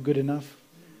think I'm good enough.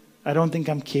 I don't think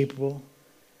I'm capable.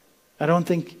 I don't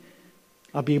think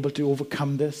I'll be able to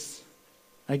overcome this.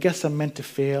 I guess I'm meant to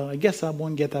fail. I guess I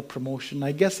won't get that promotion.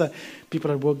 I guess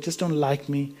people at work just don't like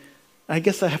me. I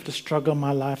guess I have to struggle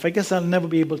my life. I guess I'll never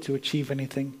be able to achieve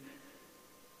anything.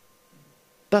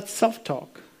 That's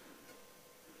self-talk.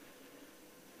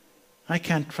 I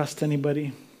can't trust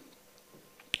anybody.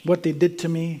 What they did to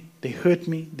me, they hurt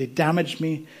me, they damaged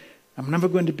me. I'm never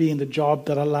going to be in the job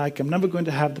that I like. I'm never going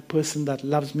to have the person that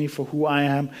loves me for who I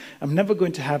am. I'm never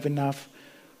going to have enough.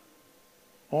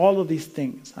 All of these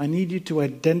things. I need you to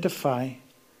identify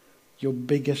your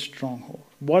biggest stronghold.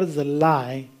 What is the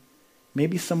lie?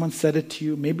 Maybe someone said it to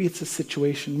you. Maybe it's a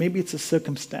situation. Maybe it's a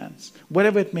circumstance.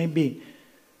 Whatever it may be.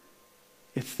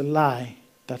 It's the lie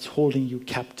that's holding you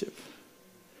captive.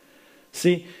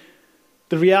 See,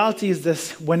 the reality is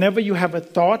this. Whenever you have a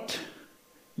thought,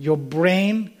 your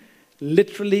brain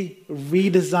literally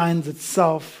redesigns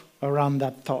itself around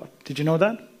that thought. Did you know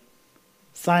that?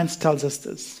 Science tells us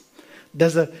this.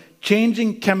 There's a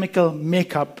changing chemical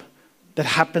makeup that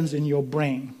happens in your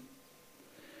brain.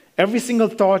 Every single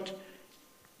thought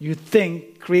you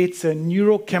think creates a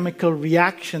neurochemical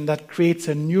reaction that creates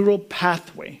a neural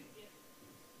pathway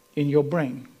in your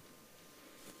brain.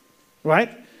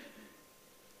 Right?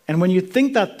 And when you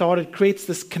think that thought, it creates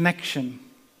this connection.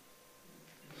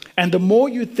 And the more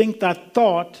you think that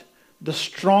thought, the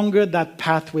stronger that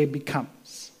pathway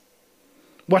becomes.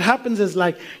 What happens is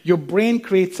like your brain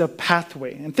creates a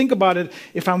pathway. And think about it,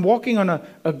 if I'm walking on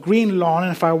a green lawn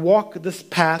and if I walk this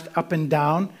path up and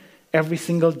down every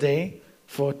single day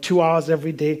for 2 hours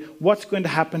every day, what's going to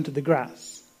happen to the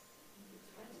grass?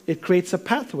 It creates a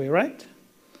pathway, right?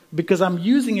 Because I'm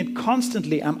using it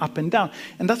constantly, I'm up and down.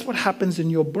 And that's what happens in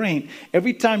your brain.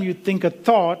 Every time you think a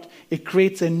thought, it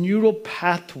creates a neural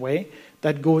pathway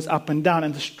that goes up and down.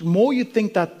 And the more you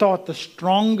think that thought, the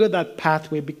stronger that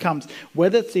pathway becomes.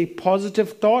 Whether it's a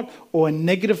positive thought or a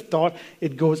negative thought,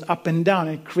 it goes up and down.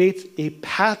 It creates a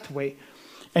pathway.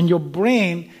 And your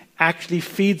brain actually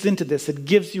feeds into this. It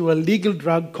gives you a legal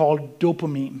drug called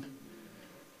dopamine.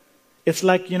 It's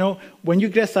like, when you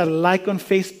get a like on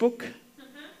Facebook,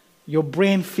 your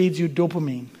brain feeds you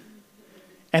dopamine.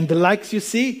 And the likes you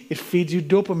see, it feeds you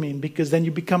dopamine because then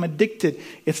you become addicted.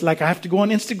 It's like I have to go on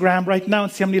Instagram right now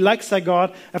and see how many likes I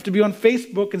got. I have to be on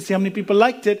Facebook and see how many people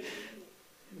liked it.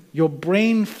 Your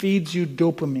brain feeds you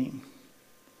dopamine.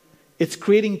 It's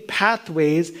creating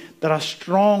pathways that are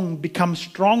strong, become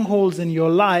strongholds in your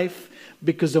life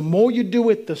because the more you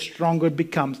do it, the stronger it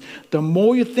becomes. The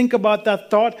more you think about that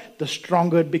thought, the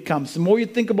stronger it becomes. The more you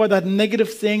think about that negative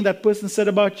saying that person said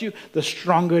about you, the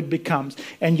stronger it becomes.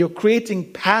 And you're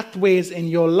creating pathways in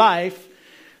your life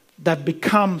that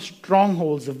become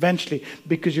strongholds eventually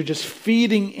because you're just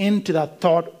feeding into that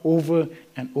thought over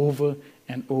and over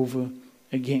and over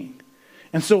again.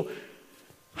 And so,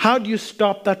 how do you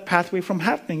stop that pathway from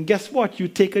happening? Guess what? You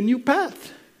take a new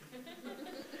path.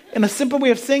 And a simple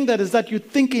way of saying that is that you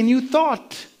think a new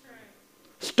thought.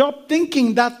 Stop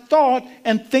thinking that thought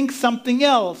and think something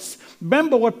else.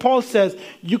 Remember what Paul says,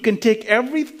 you can take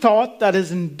every thought that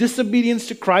is in disobedience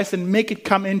to Christ and make it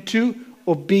come into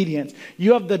obedience.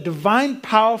 You have the divine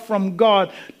power from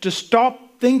God to stop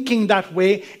thinking that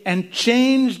way and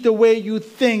change the way you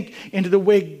think into the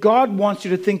way God wants you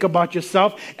to think about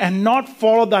yourself, and not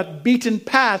follow that beaten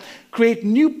path. Create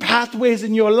new pathways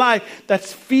in your life that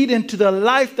feed into the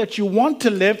life that you want to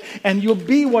live, and you'll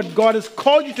be what God has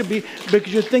called you to be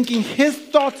because you're thinking His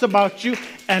thoughts about you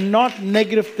and not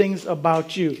negative things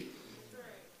about you.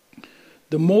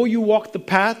 The more you walk the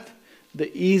path,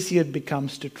 the easier it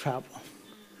becomes to travel.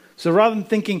 So rather than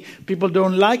thinking people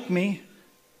don't like me,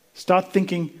 start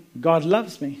thinking God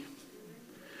loves me.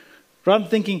 Rather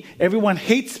than thinking everyone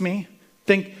hates me,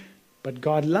 think, but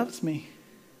God loves me.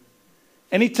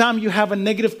 Anytime you have a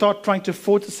negative thought trying to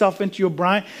force itself into your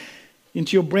brain,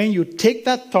 you take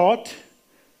that thought,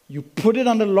 you put it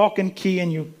under lock and key,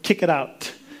 and you kick it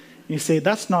out. You say,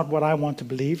 that's not what I want to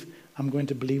believe. I'm going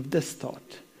to believe this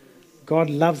thought. God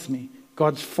loves me.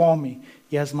 God's for me.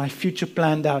 He has my future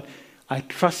planned out. I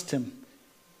trust Him,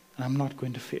 and I'm not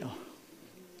going to fail.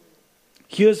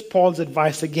 Here's Paul's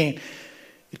advice again.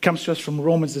 It comes to us from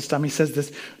Romans this time. He says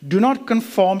this, do not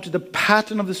conform to the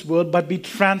pattern of this world, but be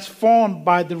transformed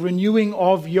by the renewing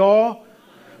of your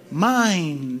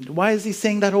mind. Why is he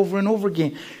saying that over and over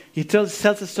again? He tells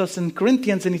us to us in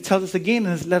Corinthians, and he tells us again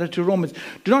in his letter to Romans,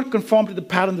 do not conform to the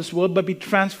pattern of this world, but be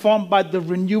transformed by the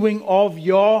renewing of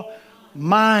your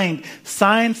mind.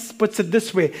 Science puts it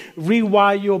this way,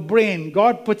 rewire your brain.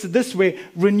 God puts it this way,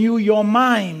 renew your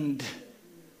mind.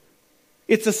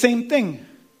 It's the same thing.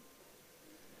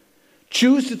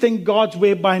 Choose to think God's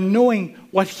way by knowing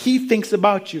what He thinks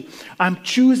about you. I'm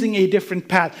choosing a different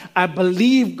path. I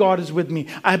believe God is with me.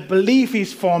 I believe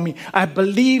He's for me. I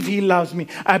believe He loves me.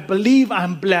 I believe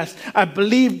I'm blessed. I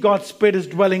believe God's Spirit is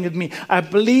dwelling in me. I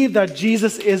believe that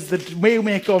Jesus is the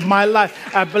waymaker of my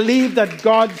life. I believe that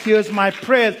God hears my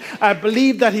prayers. I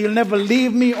believe that He'll never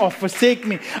leave me or forsake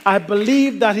me. I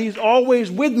believe that He's always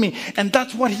with me. And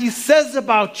that's what He says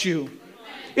about you.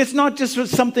 It's not just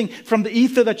something from the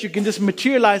ether that you can just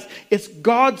materialize. It's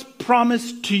God's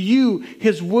promise to you,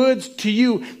 His words to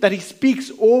you that He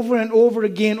speaks over and over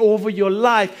again over your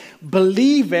life.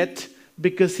 Believe it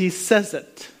because He says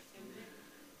it.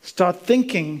 Start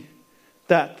thinking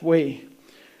that way.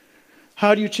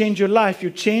 How do you change your life?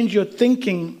 You change your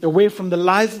thinking away from the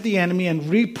lies of the enemy and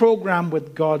reprogram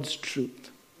with God's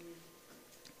truth.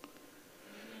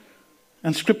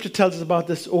 And Scripture tells us about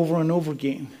this over and over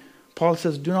again. Paul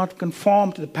says, do not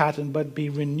conform to the pattern, but be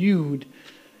renewed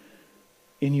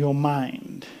in your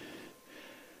mind.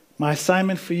 My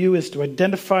assignment for you is to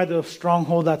identify the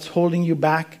stronghold that's holding you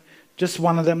back. Just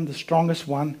one of them, the strongest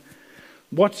one.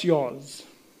 What's yours?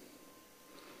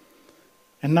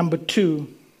 And number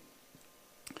 2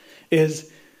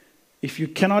 is, if you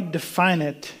cannot define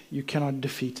it, you cannot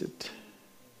defeat it.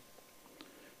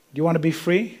 Do you want to be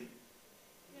free?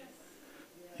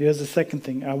 Here's the second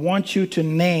thing. I want you to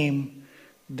name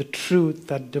the truth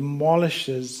that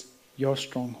demolishes your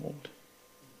stronghold.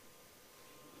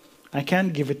 I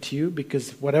can't give it to you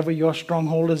because whatever your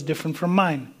stronghold is different from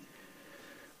mine.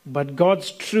 But God's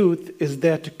truth is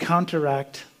there to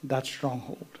counteract that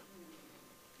stronghold.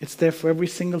 It's there for every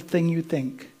single thing you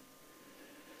think.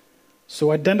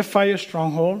 So identify your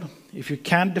stronghold. If you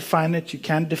can't define it, you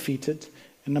can't defeat it.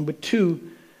 And number 2,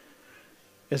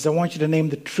 is I want you to name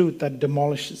the truth that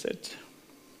demolishes it.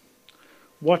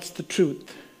 What's the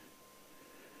truth?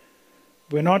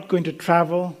 We're not going to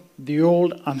travel the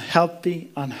old unhealthy,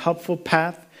 unhelpful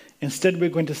path. Instead, we're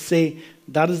going to say,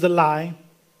 that is the lie,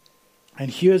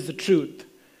 and here's the truth.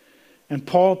 And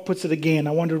Paul puts it again.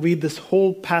 I want to read this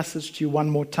whole passage to you one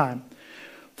more time.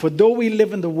 For though we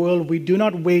live in the world, we do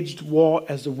not wage war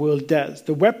as the world does.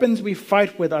 The weapons we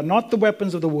fight with are not the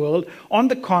weapons of the world. On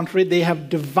the contrary, they have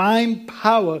divine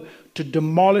power to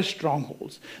demolish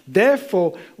strongholds.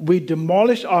 Therefore, we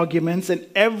demolish arguments and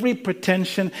every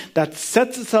pretension that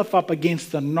sets itself up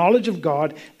against the knowledge of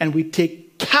God, and we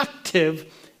take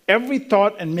captive every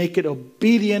thought and make it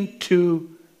obedient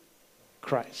to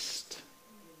Christ.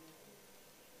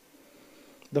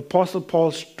 The Apostle Paul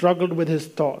struggled with his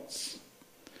thoughts.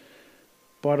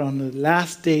 But on the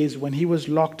last days, when he was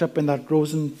locked up in that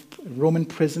Roman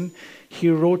prison, he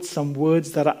wrote some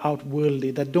words that are outworldly,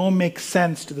 that don't make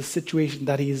sense to the situation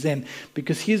that he's in,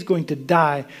 because he's going to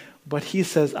die, but he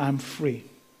says, I'm free.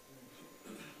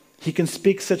 He can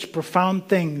speak such profound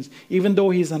things, even though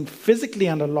he's physically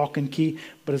under lock and key,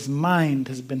 but his mind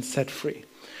has been set free.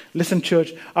 Listen,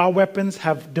 church, our weapons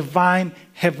have divine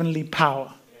heavenly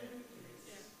power.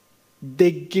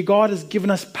 God has given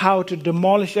us power to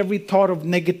demolish every thought of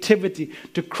negativity,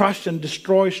 to crush and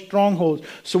destroy strongholds.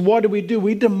 So what do?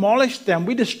 We demolish them.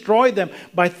 We destroy them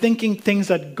by thinking things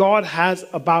that God has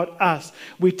about us.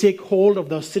 We take hold of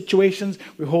those situations.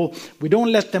 We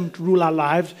don't let them rule our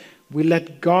lives. We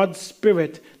let God's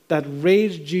Spirit that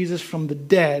raised Jesus from the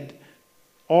dead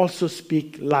also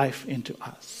speak life into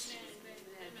us.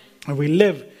 And we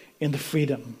live in the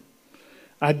freedom.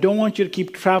 I don't want you to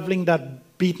keep traveling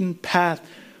that beaten path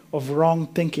of wrong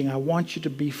thinking. I want you to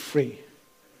be free.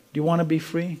 Do you want to be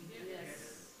free?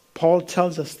 Yes. Paul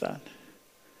tells us that.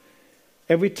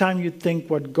 Every time you think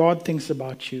what God thinks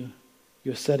about you,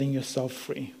 you're setting yourself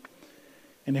free.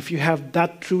 And if you have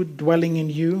that truth dwelling in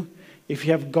you, if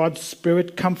you have God's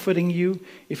Spirit comforting you,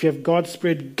 if you have God's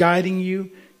Spirit guiding you,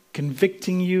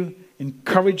 convicting you,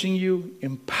 encouraging you,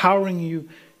 empowering you,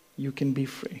 you can be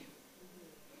free.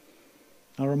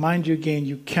 I'll remind you again,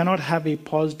 you cannot have a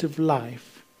positive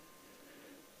life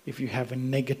if you have a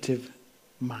negative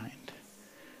mind.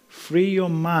 Free your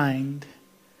mind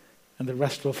and the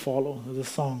rest will follow. There's a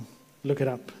song. Look it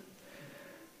up.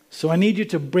 So I need you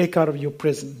to break out of your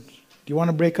prison. Do you want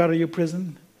to break out of your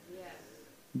prison? Yes.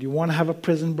 Do you want to have a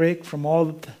prison break from all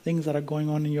the things that are going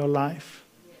on in your life?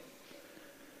 Yes.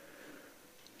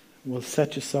 Well,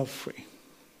 set yourself free.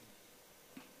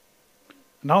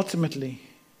 And ultimately,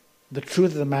 the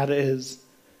truth of the matter is,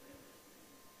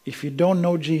 if you don't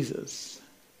know Jesus,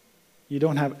 you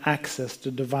don't have access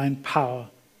to divine power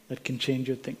that can change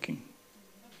your thinking.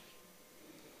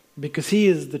 Because He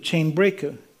is the chain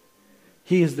breaker.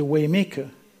 He is the way maker.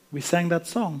 We sang that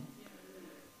song.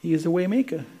 He is the way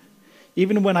maker.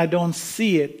 Even when I don't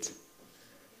see it,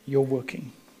 you're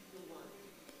working.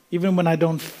 Even when I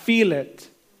don't feel it,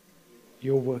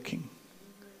 you're working.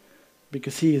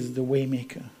 Because He is the way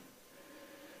maker.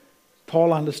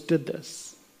 Paul understood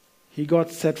this. He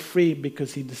got set free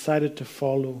because he decided to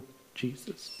follow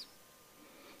Jesus.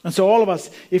 And so all of us,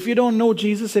 if you don't know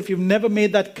Jesus, if you've never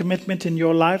made that commitment in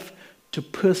your life to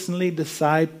personally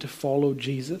decide to follow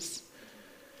Jesus,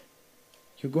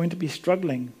 you're going to be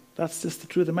struggling. That's just the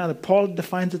truth of the matter. Paul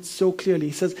defines it so clearly.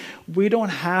 He says, we don't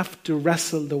have to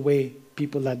wrestle the way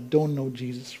people that don't know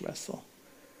Jesus wrestle.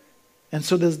 And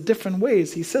so there's different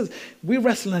ways. He says we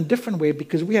wrestle in a different way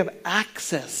because we have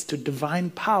access to divine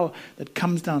power that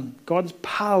comes down. God's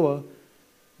power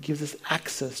gives us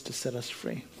access to set us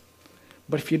free.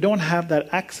 But if you don't have that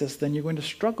access, then you're going to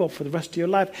struggle for the rest of your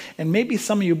life. And maybe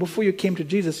some of you, before you came to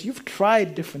Jesus, you've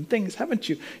tried different things, haven't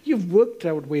you? You've worked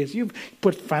out ways. You've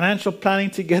put financial planning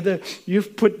together.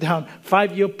 You've put down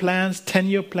 5-year plans,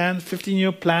 10-year plans,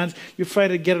 15-year plans. You've tried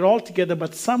to get it all together,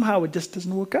 but somehow it just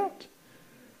doesn't work out.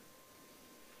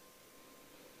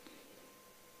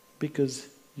 Because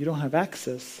you don't have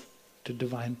access to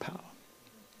divine power.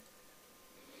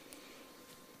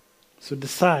 So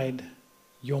decide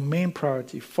your main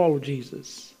priority, follow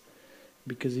Jesus,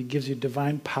 because He gives you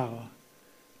divine power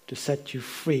to set you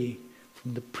free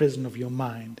from the prison of your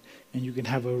mind, and you can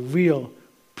have a real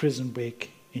prison break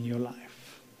in your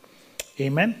life.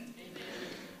 Amen? Amen.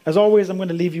 As always, I'm going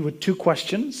to leave you with 2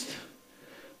 questions.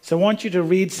 So I want you to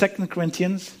read 2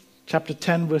 Corinthians chapter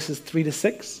 10, verses 3 to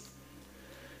 6.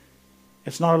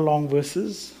 It's not a long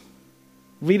verses.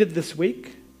 Read it this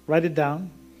week. Write it down.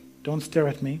 Don't stare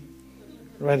at me.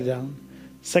 Write it down.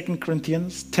 2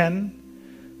 Corinthians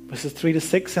 10, verses 3 to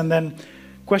 6. And then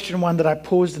question 1 that I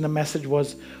posed in the message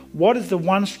was, what is the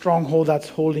one stronghold that's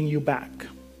holding you back?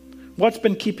 What's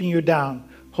been keeping you down,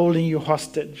 holding you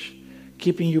hostage,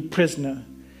 keeping you prisoner,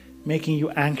 making you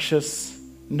anxious,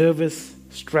 nervous,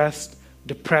 stressed,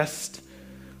 depressed,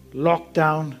 locked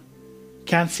down,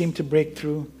 can't seem to break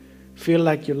through, feel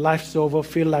like your life's over,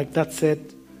 feel like that's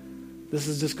it. This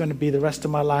is just going to be the rest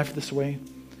of my life this way.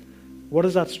 What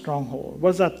is that stronghold? What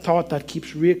is that thought that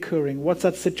keeps reoccurring? What's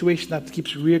that situation that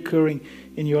keeps reoccurring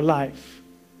in your life?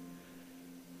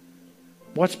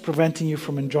 What's preventing you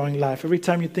from enjoying life? Every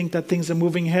time you think that things are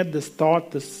moving ahead, this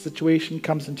thought, this situation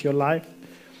comes into your life.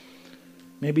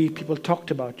 Maybe people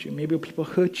talked about you. Maybe people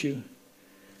hurt you.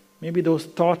 Maybe those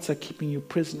thoughts are keeping you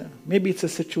prisoner. Maybe it's a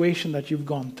situation that you've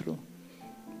gone through.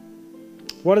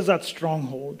 What is that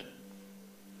stronghold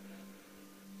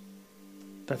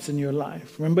that's in your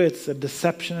life? Remember, it's a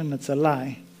deception and it's a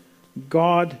lie.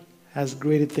 God has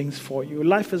greater things for you.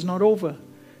 Life is not over.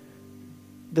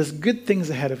 There's good things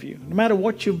ahead of you. No matter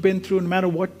what you've been through, no matter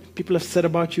what people have said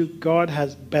about you, God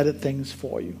has better things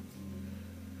for you.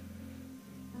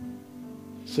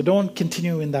 So don't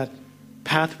continue in that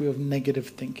pathway of negative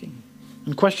thinking.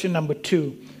 And question number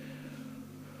 2,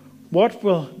 what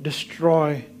will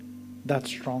destroy that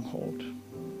stronghold?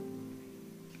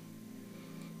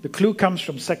 The clue comes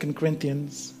from 2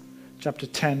 Corinthians chapter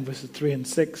 10, verses 3 and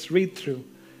 6. Read through.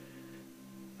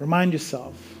 Remind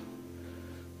yourself,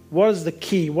 what is the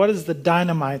key? What is the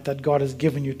dynamite that God has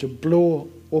given you to blow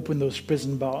open those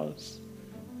prison bars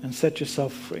and set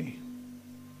yourself free?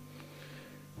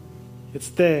 It's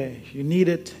there. You need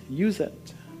it. Use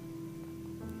it.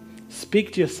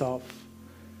 Speak to yourself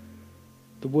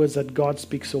the words that God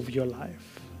speaks over your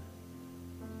life.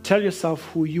 Tell yourself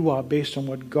who you are based on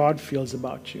what God feels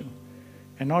about you,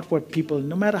 and not what people,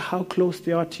 no matter how close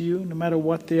they are to you, no matter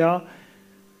what they are,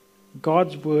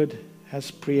 God's word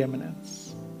has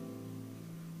preeminence.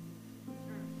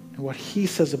 And what He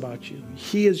says about you,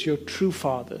 He is your true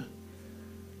Father.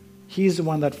 He is the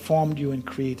one that formed you and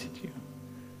created you.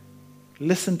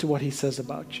 Listen to what He says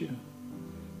about you,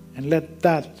 and let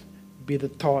that be the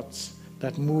thoughts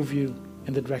that move you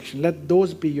in the direction. Let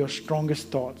those be your strongest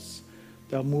thoughts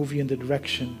that will move you in the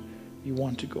direction you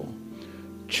want to go.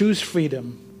 Choose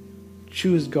freedom.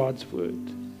 Choose God's word.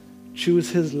 Choose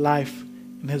His life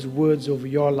and His words over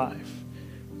your life.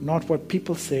 Not what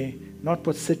people say, not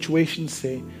what situations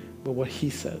say, but what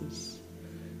He says.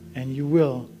 And you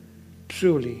will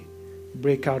truly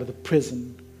break out of the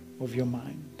prison of your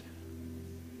mind.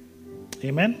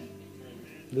 Amen?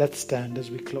 Let's stand as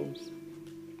we close.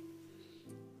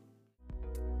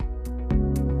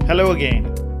 Hello again,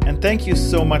 and thank you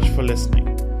so much for listening.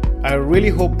 I really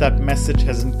hope that message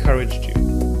has encouraged you.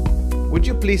 Would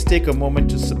you please take a moment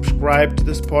to subscribe to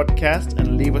this podcast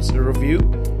and leave us a review?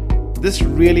 This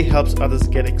really helps others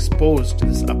get exposed to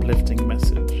this uplifting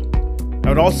message. I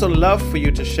would also love for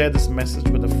you to share this message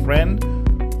with a friend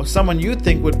or someone you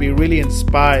think would be really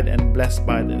inspired and blessed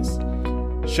by this.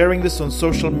 Sharing this on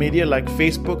social media like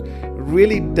Facebook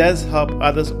really does help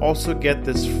others also get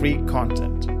this free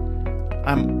content.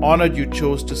 I'm honored you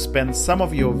chose to spend some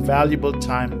of your valuable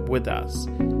time with us.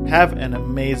 Have an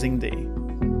amazing day.